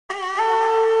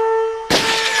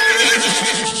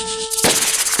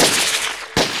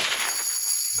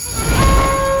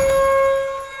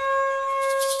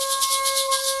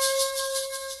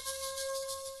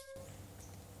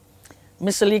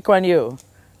Mr. Lee Kuan Yew,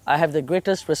 I have the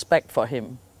greatest respect for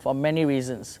him for many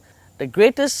reasons. The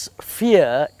greatest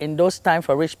fear in those times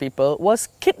for rich people was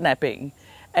kidnapping.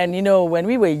 And you know, when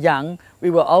we were young, we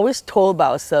were always told by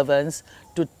our servants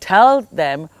to tell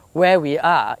them where we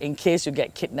are in case you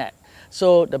get kidnapped.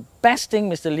 So the best thing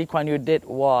Mr. Lee Kuan Yew did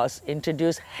was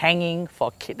introduce hanging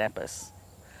for kidnappers.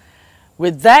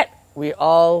 With that, we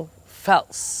all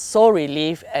felt so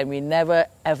relieved and we never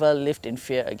ever lived in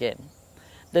fear again.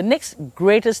 The next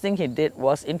greatest thing he did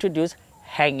was introduce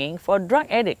hanging for drug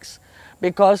addicts.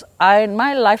 Because in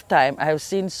my lifetime, I have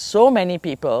seen so many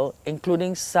people,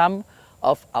 including some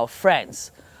of our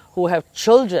friends, who have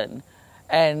children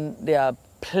and they are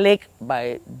plagued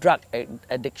by drug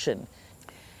addiction.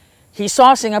 He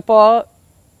saw Singapore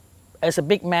as a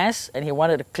big mess and he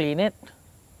wanted to clean it.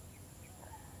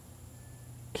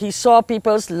 He saw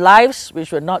people's lives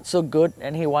which were not so good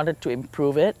and he wanted to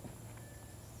improve it.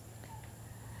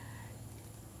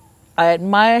 I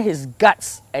admire his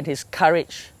guts and his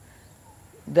courage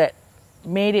that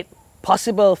made it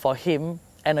possible for him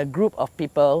and a group of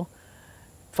people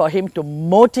for him to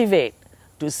motivate,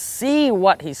 to see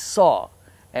what he saw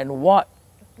and what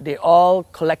they all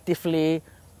collectively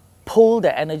pulled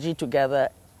their energy together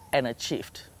and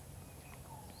achieved.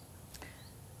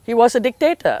 He was a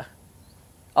dictator.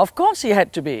 Of course he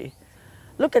had to be.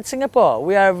 Look at Singapore.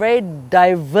 We are a very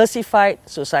diversified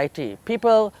society.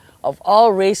 People of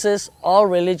all races, all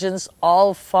religions,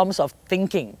 all forms of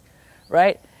thinking,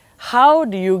 right? How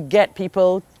do you get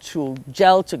people to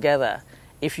gel together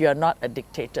if you are not a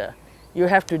dictator? You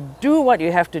have to do what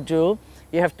you have to do.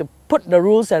 You have to put the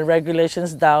rules and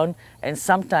regulations down, and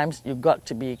sometimes you've got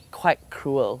to be quite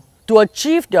cruel. To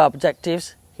achieve their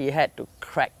objectives, he had to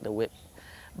crack the whip.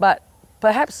 But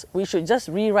perhaps we should just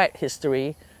rewrite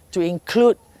history to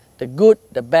include the good,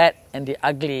 the bad, and the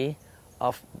ugly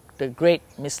of the great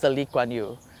Mr. Lee Kuan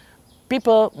Yew.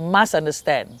 People must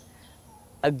understand,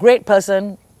 a great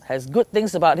person has good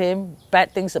things about him,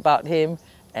 bad things about him,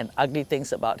 and ugly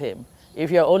things about him. If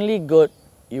you're only good,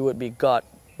 you would be God,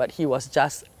 but he was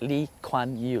just Lee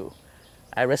Kuan Yew.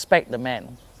 I respect the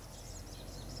man.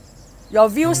 Your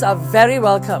views are very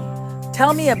welcome.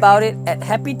 Tell me about it at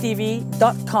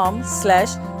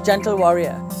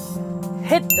happytv.com/gentlewarrior.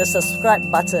 Hit the subscribe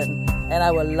button and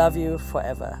I will love you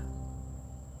forever.